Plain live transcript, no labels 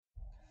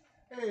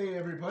Hey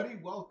everybody,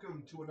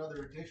 welcome to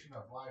another edition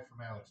of Live from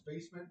Alec's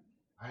Basement.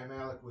 I am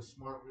Alec with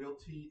Smart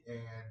Realty,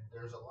 and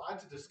there's a lot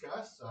to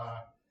discuss.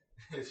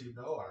 As you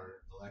know,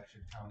 our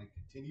election counting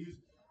continues,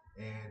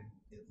 and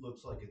it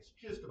looks like it's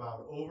just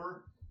about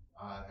over.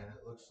 And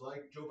it looks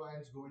like Joe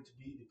Biden's going to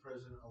be the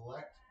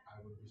president-elect.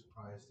 I wouldn't be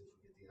surprised if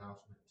we get the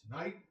announcement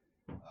tonight.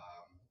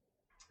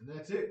 And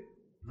that's it,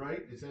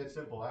 right? It's that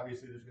simple.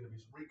 Obviously, there's going to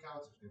be some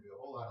recounts. There's going to be a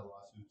whole lot of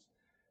lawsuits,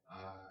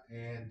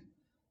 and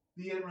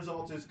the end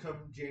result is come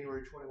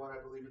January 21,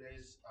 I believe it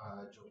is,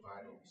 Joe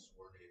Biden will be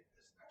sworn in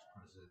as the next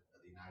president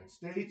of the United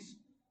States.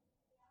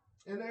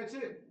 And that's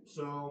it.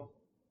 So,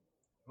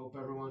 hope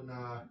everyone,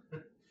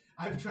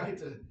 I've tried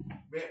to,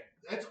 man,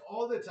 that's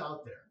all that's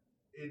out there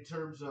in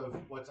terms of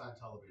what's on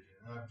television.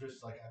 And I'm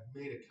just like, I've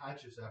made a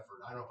conscious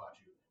effort. I don't know about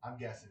you. I'm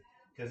guessing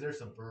because there's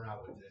some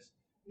burnout with this.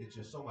 It's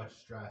just so much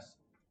stress.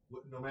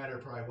 No matter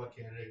probably what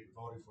candidate you're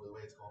voting for, the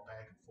way it's going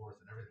back and forth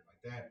and everything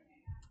like that.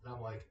 And I'm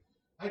like,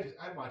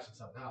 I'm watching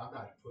something now. I'm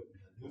not putting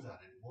the news on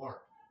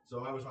anymore.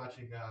 So I was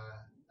watching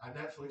on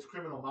Netflix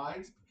Criminal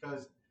Minds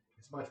because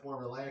it's much more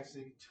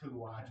relaxing to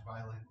watch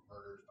violent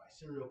murders by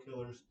serial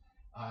killers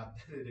than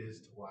it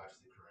is to watch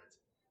the current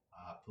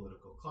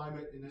political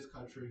climate in this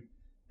country.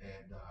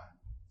 And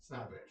it's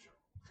not a bad show.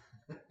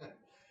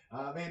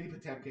 Mandy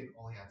Patinkin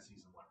only on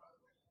season one, by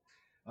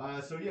the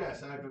way. So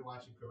yes, I've been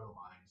watching Criminal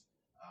Minds.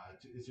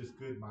 It's just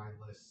good,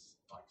 mindless,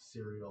 like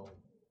serial,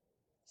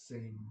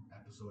 same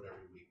episode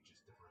every week,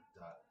 just different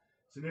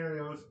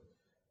scenarios,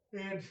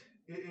 and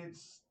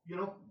it's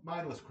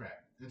mindless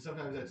crap. And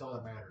sometimes that's all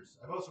that matters.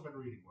 I've also been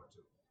reading more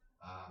too,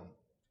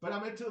 but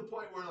I'm to the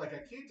point where like I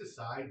can't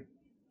decide.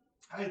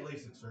 I had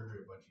LASIK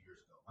surgery a bunch of years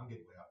ago. I'm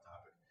getting way off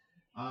topic.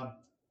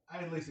 I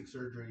had LASIK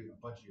surgery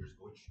a bunch of years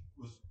ago, which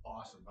was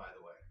awesome, by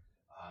the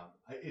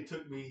way. It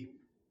took me.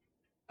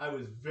 I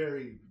was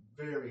very,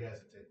 very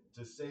hesitant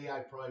to say I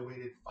probably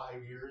waited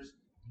 5 years.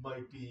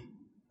 Might be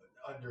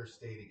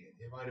understating it.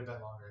 It might have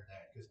been longer than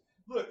that. Because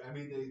look, I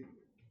mean,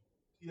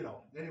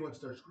 anyone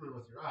starts screwing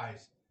with your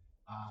eyes,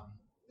 um,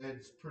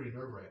 it's pretty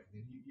nerve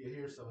wracking. And you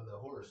hear some of the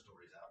horror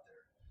stories out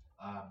there.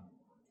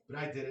 But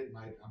I did it.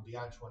 I'm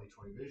beyond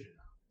 20/20 vision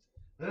now.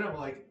 And then I'm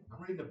like,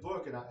 I'm reading a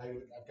book, and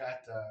I've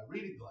got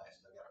reading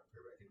glasses. I got a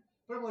pair back in.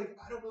 But I'm like,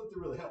 I don't know if they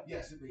really help.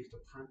 Yes, it makes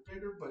the print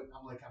bigger, but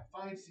I'm like, I'm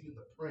fine seeing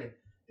the print.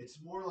 It's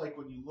more like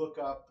when you look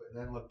up and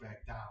then look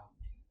back down.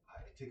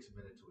 It takes a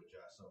minute to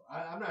adjust. So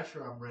I'm not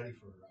sure I'm ready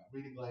for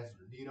reading glasses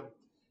or need them.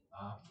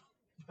 Um,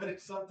 but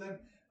it's something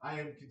I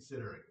am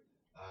considering.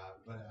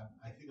 But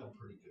I think I'm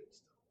pretty good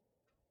still.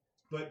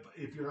 But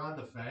if you're on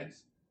the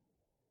fence,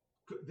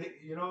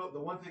 the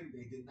one thing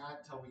they did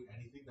not tell me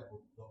anything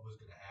what was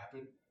going to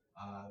happen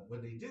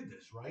when they did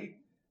this, right?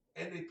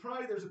 And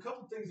there's a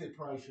couple things they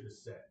probably should have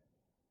said.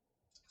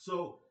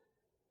 So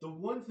the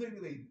one thing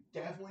they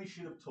definitely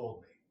should have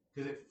told me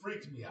because it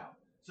freaked me out.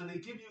 So they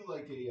give you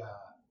like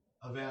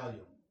a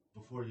Valium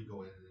before you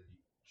go in, and then you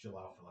chill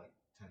out for like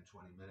 10,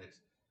 20 minutes,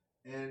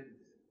 and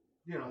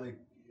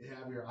they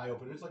have your eye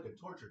open. It's like a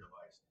torture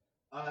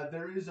device.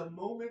 There is a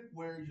moment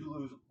where you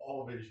lose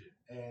all vision,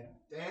 and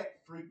that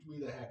freaked me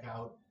the heck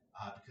out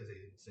because they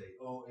didn't say,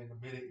 "Oh, in a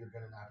minute you're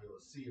gonna not be able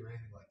to see" or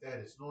anything like that.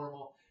 It's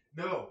normal.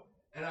 No,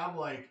 and I'm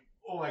like,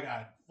 "Oh my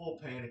god, full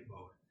panic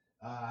mode."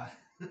 Uh,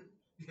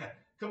 yeah,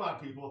 come on,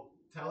 people,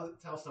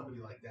 tell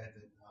somebody like that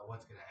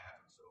what's gonna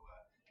happen, so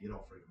you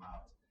don't freak them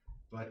out.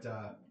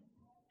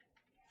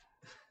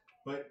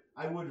 But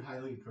I would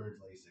highly encourage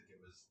LASIK.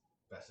 It was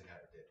the best thing I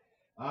ever did.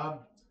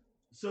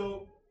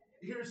 So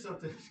here's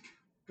something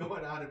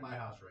going on in my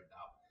house right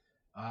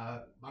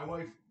now. My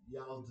wife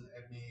yelled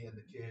at me and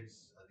the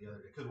kids the other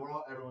day because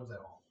everyone's at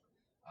home.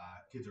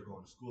 Kids are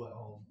going to school at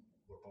home.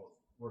 We're both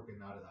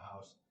working out of the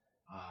house,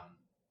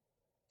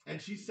 and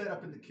she's set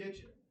up in the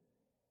kitchen.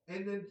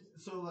 And then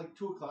so like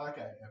 2 o'clock,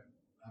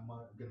 I'm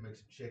gonna make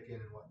some chicken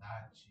and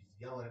whatnot. And she's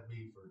yelling at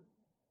me for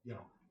you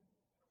know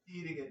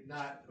eating at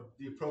not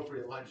the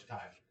appropriate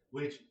lunchtime,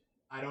 which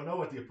I don't know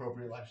what the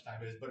appropriate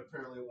lunchtime is, but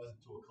apparently it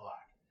wasn't 2 o'clock.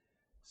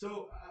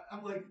 So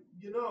I'm like,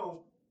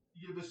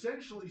 you've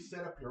essentially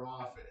set up your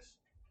office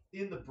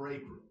in the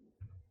break room.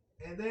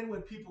 And then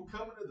when people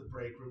come into the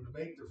break room to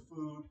make their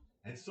food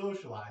and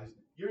socialize,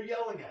 you're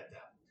yelling at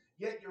them.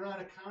 Yet you're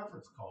on a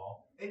conference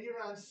call and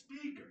you're on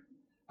speaker.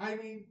 I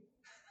mean,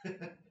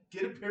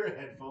 get a pair of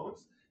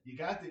headphones. You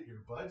got the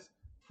earbuds,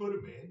 put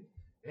them in,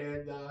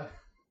 and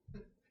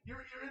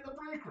you're in the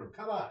break room.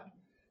 Come on.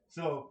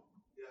 So,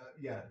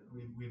 yeah,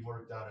 we've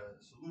worked out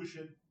a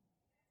solution.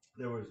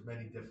 There was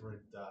many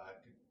different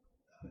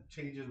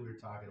changes we were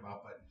talking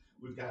about, but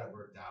we've got it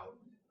worked out.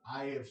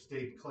 I have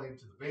staked claim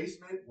to the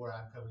basement where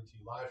I'm coming to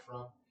you live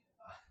from.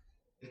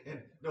 And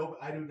no,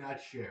 I do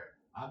not share.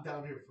 I'm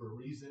down here for a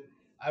reason.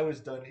 I was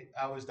down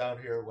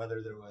here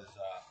whether there was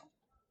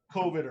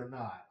COVID or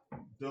not.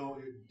 Though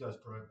it does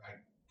prevent,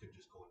 I could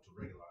just go into a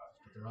regular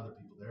office, but there are other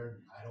people there, and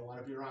I don't want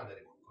to be around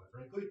anyone, quite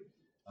frankly.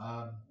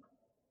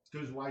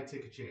 Because why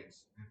take a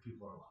chance? And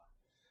people are lying.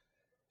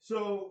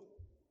 So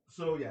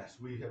So yes,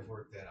 we have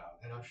worked that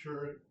out, and I'm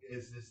sure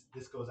as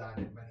this goes on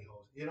in many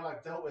homes.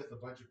 I've dealt with a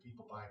bunch of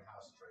people buying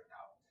houses right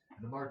now,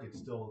 and the market's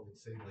still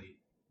insanely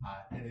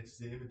hot, and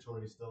the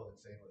inventory is still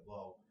insanely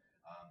low.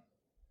 Um,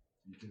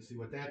 you can see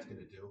what that's going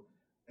to do,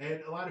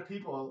 and a lot of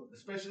people,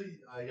 especially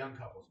young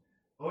couples,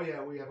 oh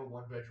yeah, we have a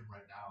one bedroom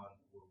right now, and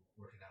we're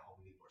working at home.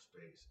 We need more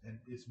space, and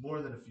it's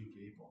more than a few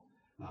people,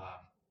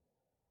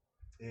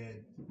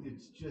 and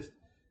it's just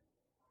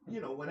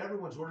when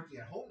everyone's working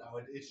at home now,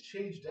 it's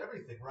changed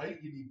everything,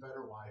 right? You need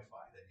better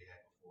Wi-Fi than you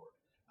had before,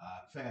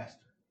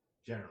 faster,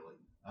 generally.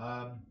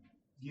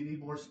 You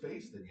need more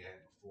space than you had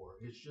before.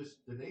 It's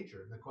just the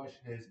nature. And the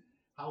question is,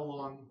 how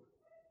long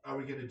are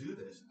we going to do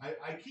this?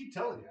 I keep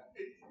telling you,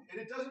 and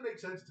it doesn't make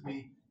sense to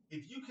me.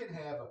 If you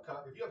have a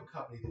company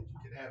that you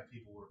can have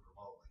people work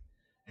remotely,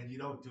 and you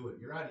don't do it,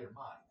 you're out of your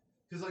mind.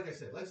 Because, like I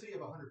said, let's say you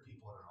have 100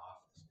 people in an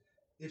office.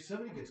 If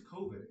somebody gets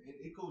COVID,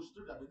 it goes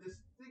through. I mean, this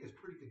thing is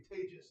pretty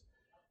contagious,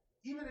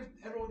 even if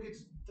everyone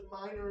gets the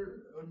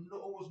minor or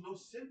almost no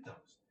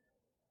symptoms,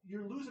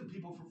 you're losing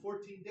people for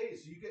 14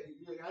 days. So you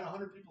got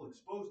 100 people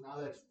exposed.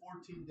 Now that's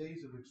 14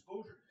 days of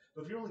exposure.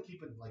 But if you're only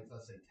keeping, like,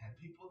 let's say 10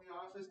 people in the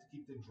office to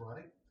keep things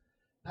running,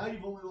 now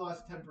you've only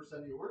lost 10%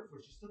 of your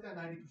workforce. You still got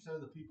 90% of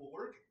the people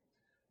working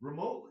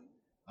remotely.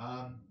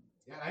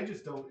 Yeah, I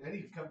just don't,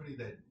 any company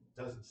that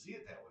doesn't see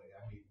it that way,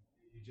 I mean,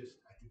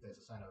 I think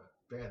that's a sign of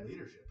bad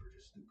leadership or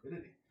just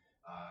stupidity.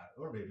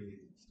 Or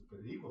maybe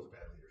stupidity equals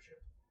bad leadership.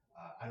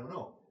 I don't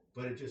know,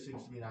 but it just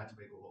seems to me not to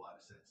make a whole lot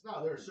of sense.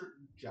 Now, there are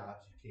certain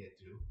jobs you can't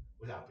do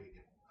without being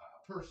in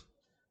person,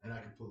 and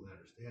I completely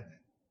understand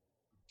that.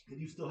 And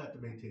you still have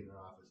to maintain an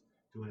office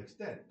to an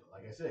extent. But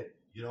like I said,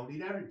 you don't need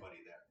everybody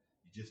there.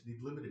 You just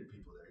need limited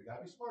people there. You got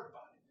to be smart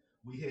about it.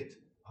 We hit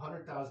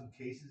 100,000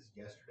 cases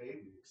yesterday.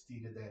 We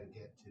exceeded that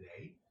again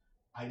today.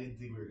 I didn't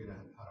think we were going to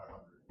hit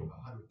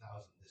 100,000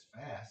 this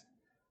fast.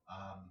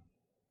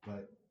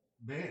 But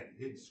man,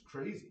 it's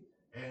crazy.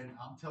 And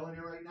I'm telling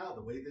you right now,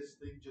 the way this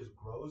thing just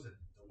grows and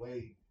the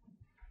way,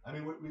 I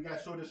mean, we got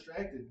so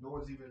distracted, no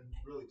one's even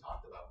really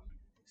talked about we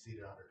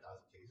exceeded 100,000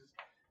 cases.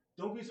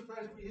 Don't be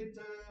surprised if we hit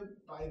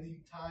by the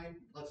time,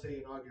 let's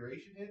say,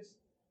 inauguration hits,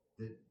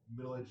 the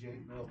middle to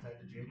end of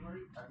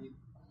January. I mean,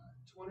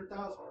 200,000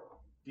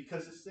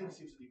 because this thing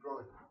seems to be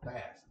growing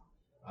fast.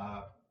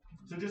 Uh,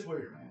 so just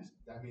wear your mask.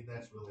 I mean,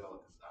 that's really all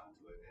it comes down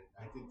to it. And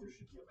I think there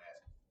should be a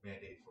mask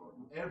mandate for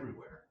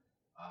everywhere,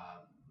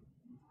 um,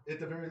 at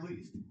the very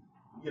least.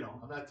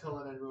 I'm not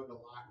telling anyone to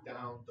lock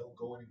down, don't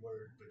go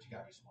anywhere, but you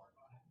gotta be smart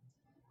about it.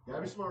 You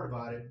gotta be smart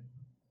about it.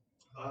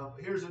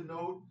 Here's a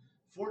note: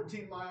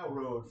 14-mile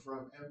road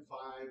from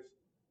M5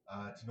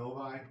 to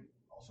Novi,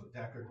 also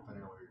Decker,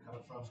 depending on where you're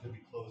coming from, is going to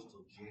be closed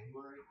till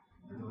January.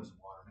 They're doing some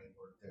water main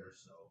work there,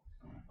 so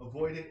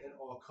avoid it at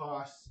all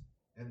costs.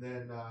 And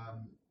then,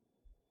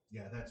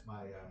 yeah, that's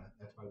my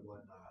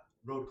one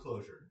road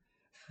closure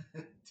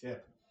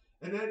tip.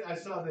 And then I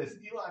saw this: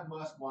 Elon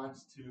Musk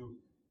wants to,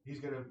 he's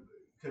going to,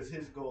 because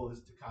his goal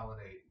is to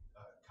colonize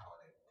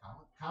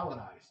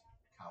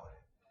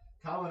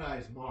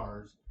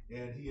Mars,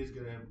 and he is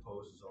going to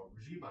impose his own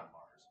regime on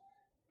Mars.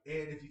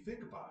 And if you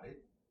think about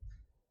it,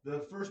 the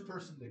first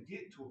person to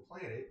get to a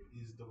planet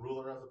is the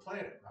ruler of the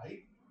planet,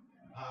 right?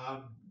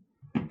 Um,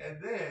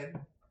 and then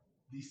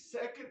the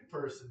second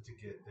person to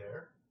get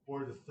there,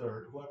 or the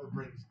third, whoever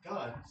brings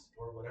guns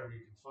or whatever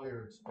you can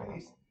fire in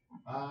space,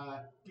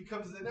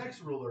 becomes the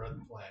next ruler of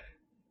the planet.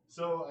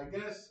 So I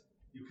guess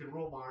you can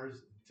rule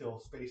Mars until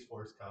Space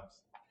Force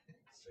comes.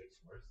 Space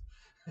Force.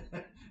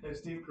 And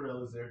Steve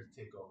Carell is there to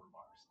take over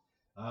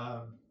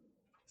Mars.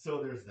 So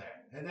there's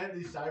that. And then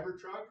the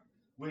Cybertruck,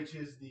 which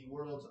is the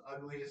world's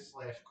ugliest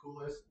slash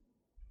coolest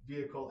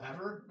vehicle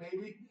ever,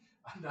 maybe.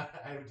 I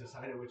haven't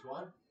decided which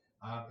one.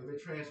 If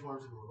it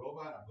transforms into a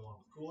robot, I'm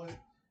going with coolest.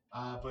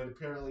 But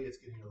apparently it's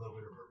getting a little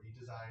bit of a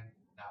redesign.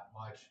 Not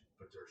much,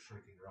 but they're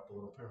shrinking her up a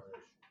little. Apparently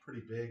they're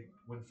pretty big,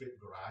 wouldn't fit in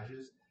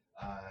garages.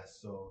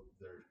 So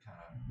they're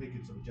kind of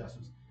making some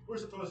adjustments. We're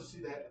supposed to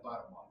see that in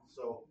about a month.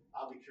 So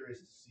I'll be curious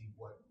to see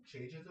what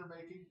changes they're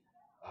making.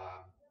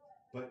 Um,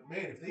 but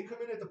man, if they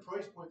come in at the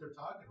price point they're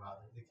talking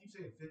about, they keep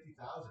saying $50,000,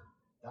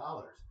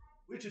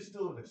 which is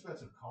still an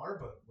expensive car,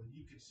 but when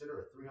you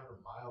consider a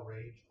 300-mile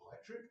range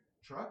electric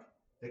truck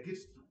that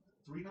gets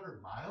 300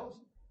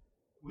 miles,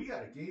 we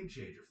got a game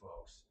changer,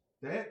 folks.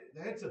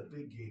 That's a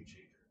big game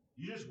changer.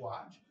 You just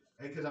watch,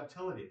 because I'm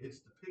telling you,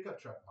 it's the pickup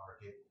truck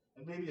market,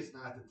 and maybe it's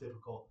not the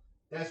typical.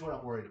 That's what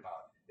I'm worried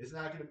about. It's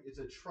not gonna. It's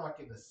a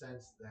truck in the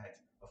sense that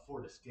a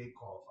Ford Escape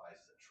qualifies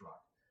as a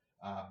truck.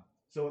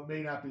 So it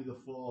may not be the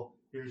full.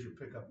 Here's your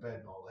pickup bed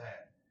and all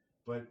that,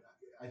 but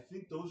I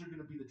think those are going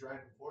to be the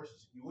driving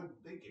forces. You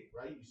wouldn't think it,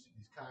 right? You see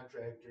these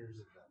contractors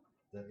and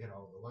the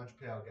lunch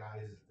pail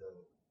guys,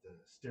 the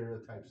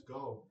stereotypes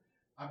go.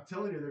 I'm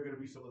telling you, they're going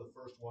to be some of the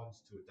first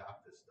ones to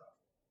adopt this stuff.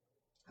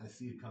 I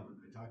see it coming.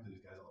 I talk to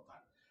these guys all the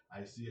time.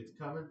 I see it's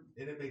coming,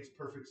 and it makes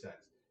perfect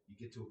sense. You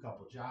get to a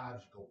couple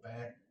jobs, you go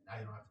back. Now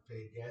you don't have to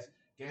pay gas.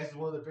 Gas is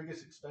one of the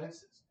biggest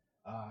expenses.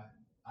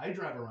 I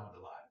drive around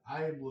a lot.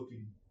 I am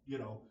looking,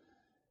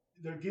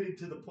 they're getting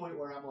to the point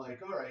where I'm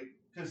like, all right,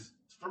 because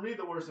for me,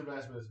 the worst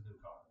investment is a new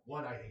car.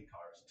 One, I hate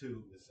cars.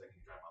 Two, the second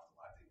you drive off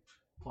the lot, they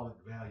plummet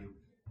in value.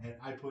 And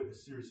I put a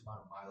serious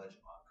amount of mileage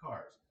on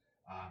cars.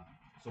 Um,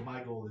 so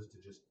my goal is to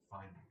just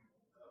find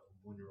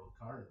a 1-year-old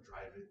car and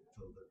drive it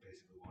until it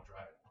basically won't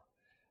drive it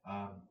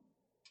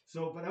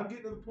anymore. But I'm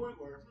getting to the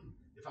point where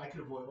if I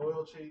could avoid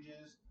oil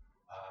changes,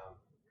 um,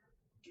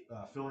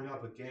 filling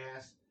up with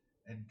gas,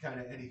 and kind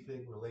of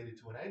anything related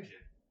to an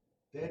engine,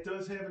 that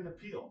does have an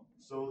appeal.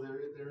 So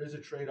there is a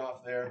trade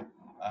off there,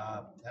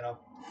 and I'm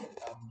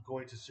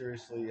going to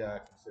seriously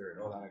consider it.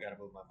 Hold on, I got to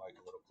move my mic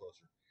a little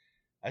closer.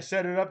 I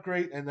set it up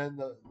great, and then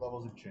the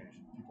levels have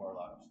changed. People are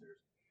loud upstairs.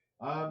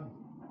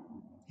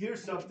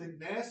 Here's something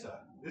NASA.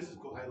 This is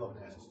cool. I love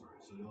NASA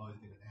stories, so you'll always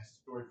get a NASA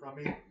story from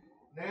me.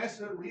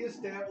 NASA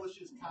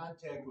reestablishes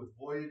contact with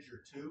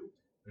Voyager 2.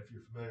 If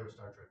you're familiar with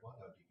Star Trek 1,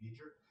 that would be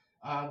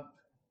Voyager.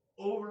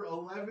 Over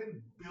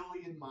 11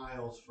 billion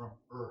miles from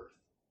Earth.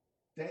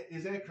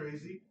 That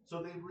crazy?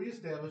 So they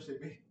reestablished, they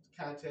made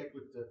contact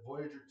with the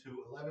Voyager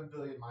 2, 11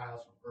 billion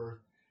miles from Earth.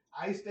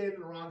 I stand in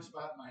the wrong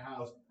spot in my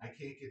house. I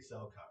can't get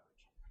cell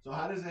coverage. So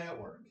how does that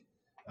work?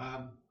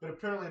 But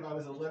apparently, if I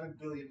was 11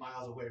 billion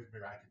miles away from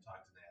here, I could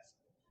talk to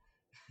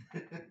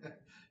NASA.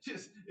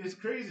 It's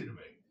crazy to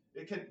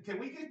me. Can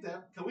we get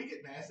them? Can we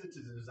get NASA to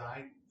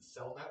design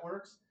cell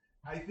networks?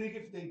 I think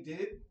if they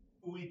did,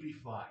 we'd be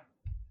fine.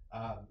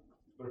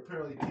 But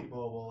apparently,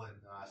 T-Mobile and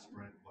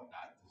Sprint and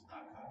whatnot does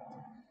not cut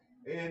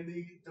it. And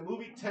the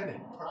movie Tenet,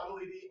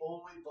 probably the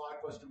only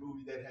blockbuster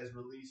movie that has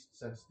released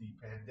since the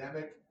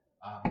pandemic,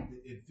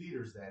 in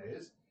theaters that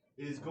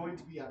is going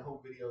to be on home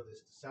video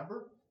this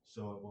December.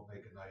 So it will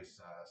make a nice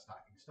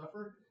stocking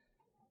stuffer.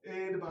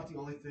 And about the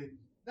only thing,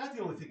 not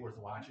the only thing worth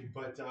watching,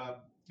 but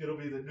it'll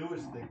be the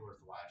newest thing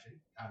worth watching.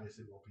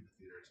 Obviously, it won't be the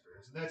theater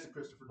experience. And that's a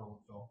Christopher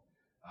Nolan film.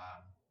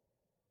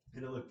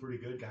 And it looked pretty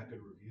good, got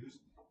good reviews.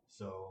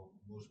 So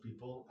most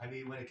people, I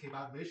mean, when it came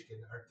out in Michigan,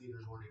 our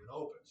theaters weren't even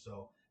open.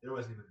 So there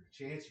wasn't even a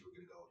chance you were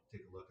going to go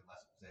take a look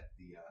unless it was at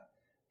the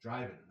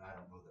drive-in, and I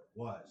don't know that it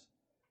was.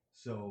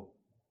 So,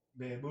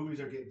 man, movies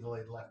are getting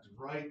delayed left and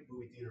right.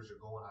 Movie theaters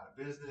are going out of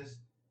business.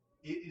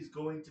 It is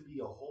going to be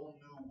a whole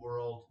new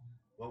world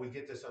when we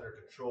get this under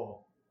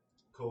control,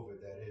 COVID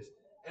that is.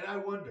 And I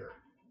wonder,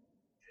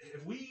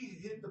 if we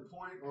hit the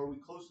point or are we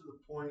close to the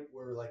point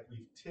where like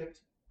we've tipped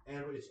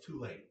and it's too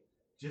late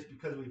just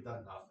because we've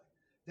done nothing.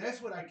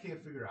 That's what I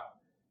can't figure out.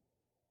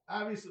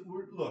 Obviously,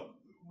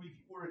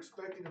 we're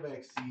expecting a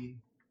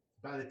vaccine.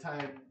 By the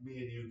time me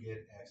and you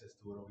get access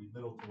to it, it'll be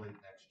middle to late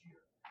next year.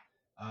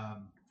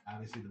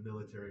 Obviously, the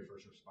military,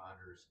 first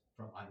responders,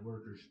 frontline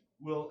workers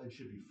will and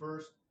should be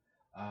first,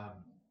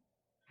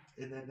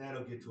 and then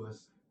that'll get to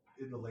us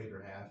in the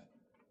later half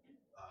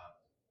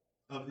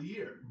of the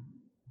year.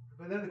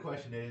 But then the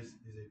question is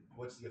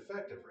what's the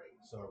effective rate?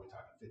 So are we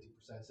talking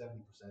 50%,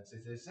 70%? As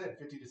they said,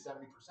 50 to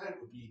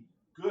 70% would be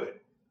good.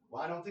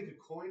 Well, I don't think a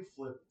coin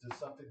flip to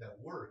something that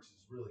works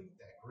is really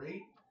that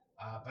great.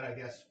 But I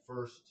guess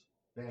first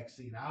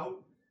vaccine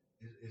out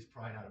is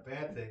probably not a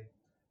bad thing.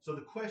 So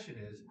the question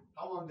is,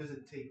 how long does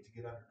it take to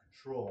get under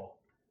control?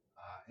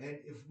 And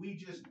if we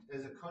just,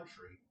 as a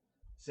country,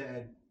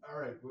 said, all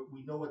right,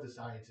 we know what the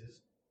science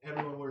is.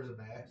 Everyone wears a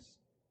mask.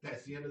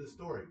 That's the end of the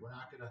story. We're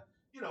not going to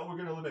we're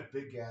going to limit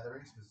big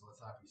gatherings because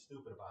let's not be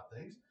stupid about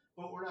things,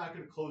 but we're not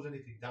going to close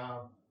anything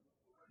down.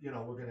 We're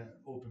going to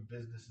open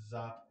businesses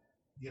up,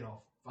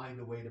 find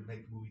a way to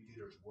make movie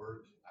theaters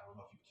work. I don't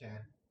know if you can,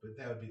 but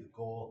that would be the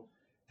goal.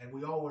 And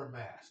we all wear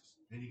masks,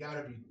 and you got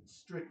to be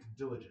strict and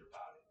diligent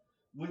about it.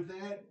 Would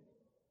that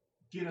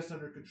get us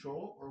under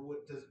control, or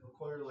does it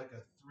require like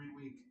a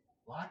 3-week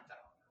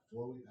lockdown,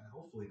 4 week,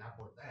 hopefully not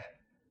more than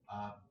that?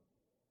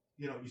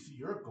 You see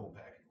Europe going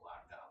back into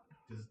lockdown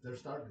because they're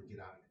starting to get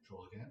out of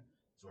control again.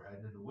 So we're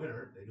heading into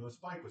winter. They knew a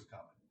spike was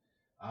coming.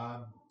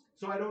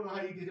 So I don't know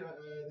how you get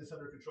this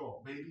under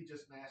control. Maybe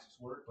just masks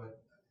work,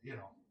 but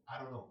I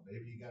don't know.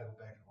 Maybe you got to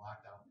go back into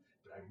lockdown.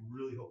 But I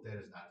really hope that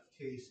is not the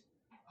case.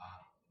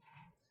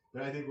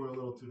 But I think we're a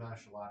little too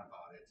nonchalant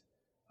about it.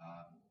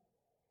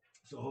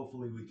 So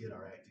hopefully we get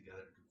our act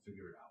together and can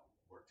figure it out,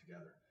 work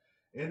together.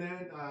 And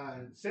then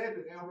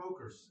sadly, Al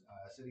Roker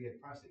said he had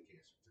prostate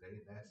cancer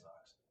today, and that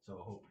sucks. So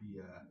I hope he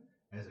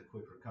has a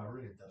quick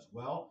recovery and does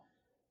well.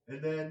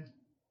 And then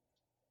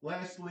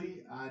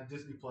lastly, on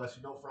Disney Plus,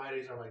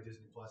 Fridays are my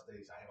Disney Plus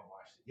days. I haven't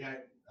watched it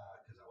yet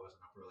because I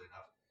wasn't up early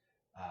enough.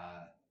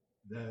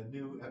 The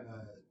new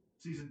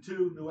season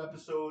 2, new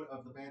episode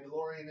of The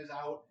Mandalorian is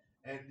out,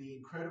 and the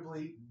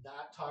incredibly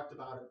not talked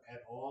about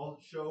at all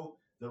show,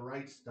 The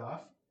Right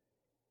Stuff,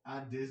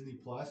 on Disney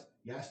Plus.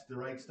 Yes, The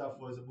Right Stuff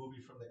was a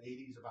movie from the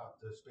 80s about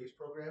the space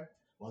program.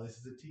 Well, this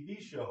is a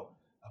TV show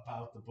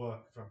about the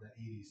book from the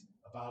 80s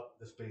about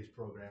the space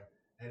program,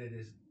 and it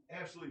is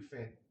absolutely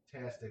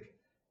fantastic.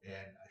 And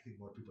I think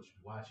more people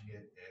should be watching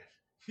it.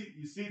 And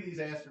you see these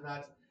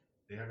astronauts,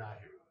 they are not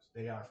heroes.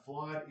 They are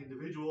flawed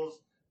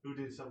individuals who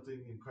did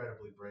something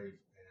incredibly brave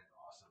and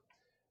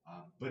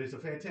awesome. But it's a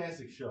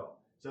fantastic show.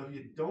 So if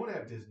you don't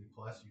have Disney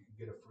Plus, you can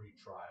get a free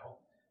trial.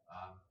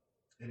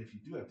 And if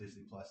you do have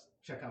Disney Plus,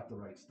 check out The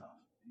Right Stuff.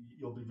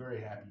 You'll be very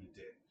happy you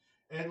did.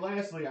 And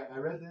lastly, I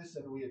read this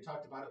and we had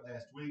talked about it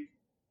last week.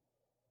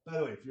 By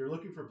the way, if you're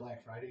looking for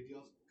Black Friday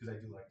deals, because I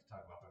do like to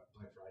talk about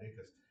Black Friday,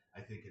 because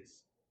I think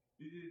it's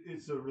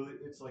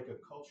like a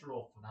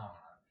cultural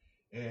phenomenon,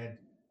 and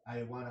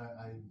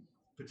I'm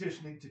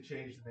petitioning to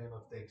change the name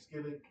of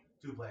Thanksgiving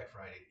to Black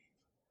Friday Eve.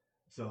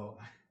 So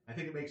I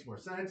think it makes more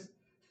sense,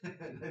 and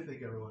I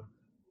think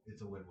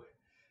it's a win-win.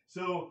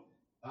 So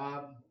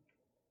um,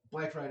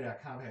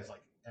 BlackFriday.com has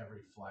like every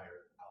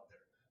flyer out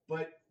there.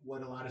 But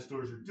what a lot of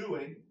stores are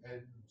doing,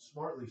 and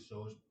smartly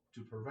so, is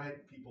to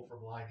prevent people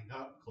from lining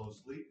up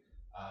closely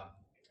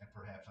and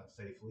perhaps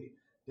unsafely,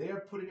 they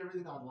are putting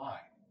everything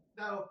online.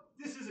 Now,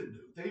 this isn't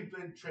new. They've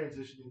been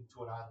transitioning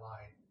to an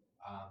online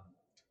um,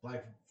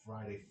 Black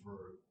Friday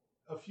for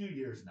a few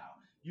years now.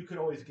 You could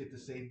always get the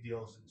same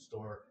deals in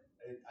store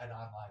and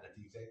online at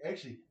the exact.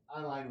 Actually,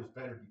 online was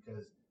better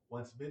because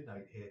once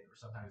midnight hit, or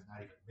sometimes not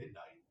even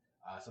midnight,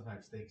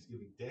 sometimes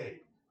Thanksgiving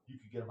Day, you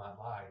could get them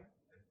online,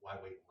 and why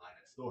wait in line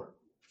at store?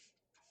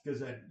 Because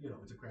then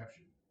it's a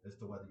crapshoot as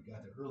to whether you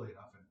got there early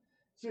enough. And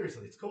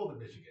seriously, it's cold in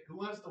Michigan. Who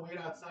wants to wait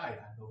outside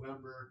on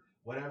November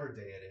whatever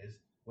day it is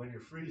when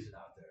you're freezing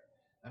out there?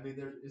 I mean,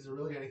 is there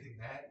really anything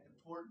that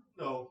important?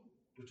 No.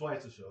 That's why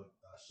it's a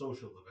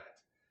social event.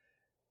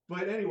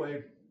 But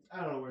anyway,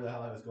 I don't know where the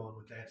hell I was going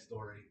with that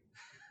story,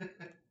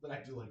 but I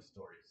do like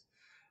stories.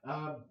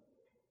 Um,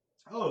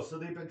 so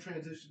they've been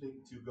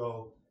transitioning to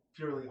go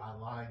purely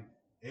online,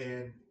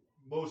 and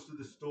most of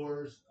the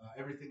stores,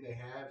 everything they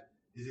have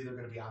is either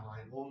going to be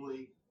online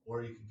only,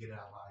 or you can get it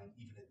online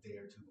even a day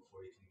or two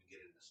before you can even get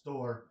it in the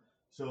store.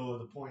 So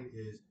the point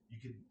is,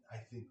 I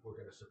think we're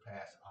going to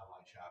surpass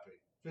online shopping.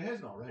 If it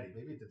hasn't already,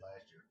 maybe it did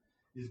last year,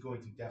 is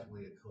going to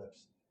definitely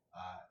eclipse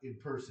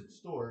in-person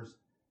stores.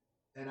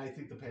 And I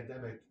think the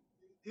pandemic,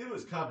 it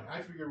was coming.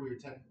 I figured we were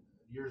 10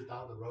 years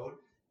down the road.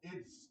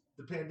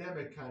 The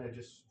pandemic kind of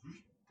just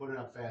put it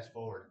on fast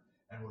forward,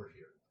 and we're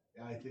here.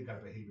 And I think our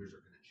behaviors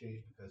are going to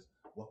change because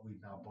what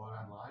we've now bought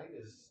online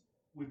is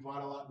we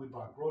bought a lot. We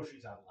bought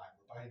groceries online.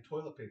 We're buying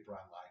toilet paper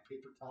online,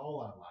 paper towel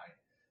online,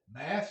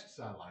 masks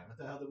online. What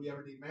the hell did we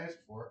ever need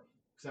masks for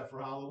except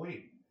for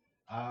Halloween?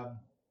 Um,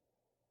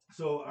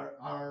 so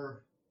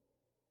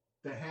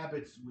the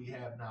habits we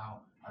have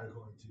now are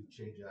going to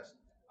change us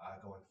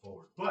going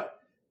forward. But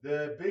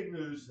the big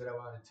news that I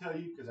want to tell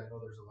you, because I know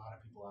there's a lot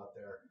of people out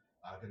there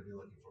going to be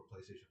looking for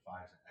PlayStation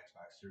 5s and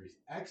Xbox Series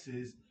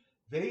X's,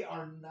 they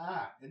are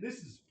not, and this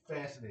is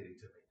fascinating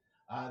to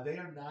me, they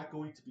are not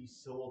going to be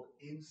sold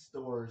in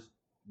stores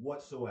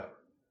whatsoever.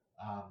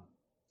 Um,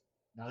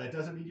 Now, that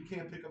doesn't mean you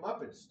can't pick them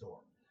up in store.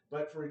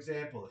 But for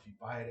example, if you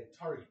buy it at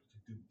Target,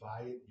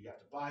 you have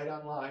to buy it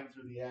online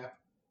through the app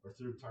or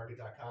through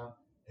Target.com,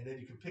 and then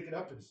you can pick it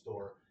up in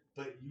store,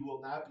 but you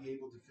will not be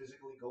able to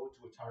physically go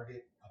into a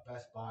Target, a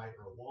Best Buy,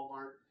 or a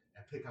Walmart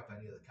and pick up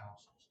any of the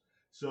consoles.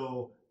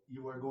 So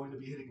you are going to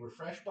be hitting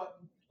refresh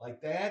button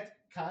like that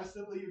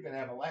constantly. You're going to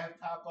have a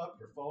laptop up,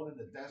 your phone, and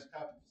the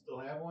desktop if you still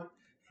have one.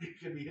 You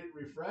can be hitting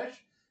refresh,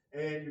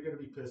 and you're going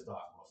to be pissed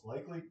off most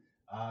likely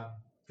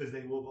because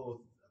they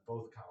will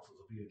both consoles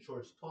will be in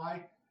short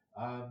supply.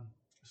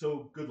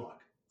 So good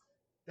luck.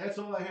 That's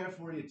all I have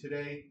for you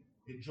today.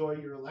 Enjoy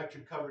your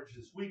election coverage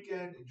this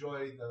weekend.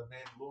 Enjoy the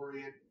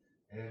Mandalorian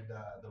and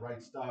the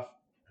right stuff.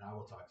 And I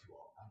will talk to you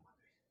all on Monday.